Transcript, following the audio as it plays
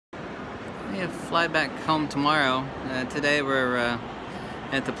I fly back home tomorrow. Today we're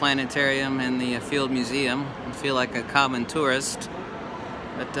at the planetarium and the Field Museum. I feel like a common tourist,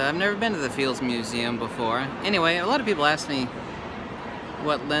 but I've never been to the Fields Museum before. Anyway, a lot of people ask me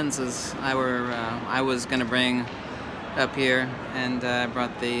what lenses I was going to bring up here, and I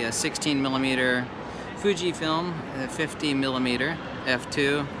brought the 16mm Fuji film, 50mm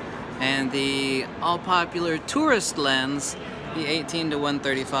f2, and the all-popular tourist lens, the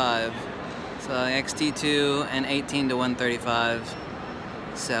 18-135. So XT2 and 18-135.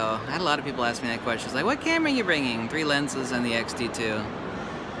 So I had a lot of people ask me that question. It's like, what camera are you bringing? 3 lenses and the XT2.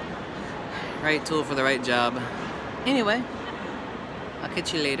 Right tool for the right job. Anyway, I'll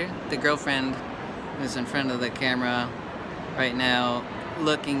catch you later. The girlfriend is in front of the camera right now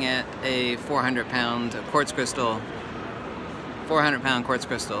looking at a 400-pound quartz crystal. 400-pound quartz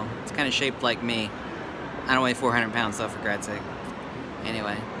crystal. It's kind of shaped like me. I don't weigh 400 pounds though, for God's sake.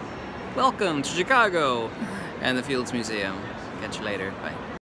 Anyway, welcome to Chicago and the Fields Museum. Catch you later. Bye.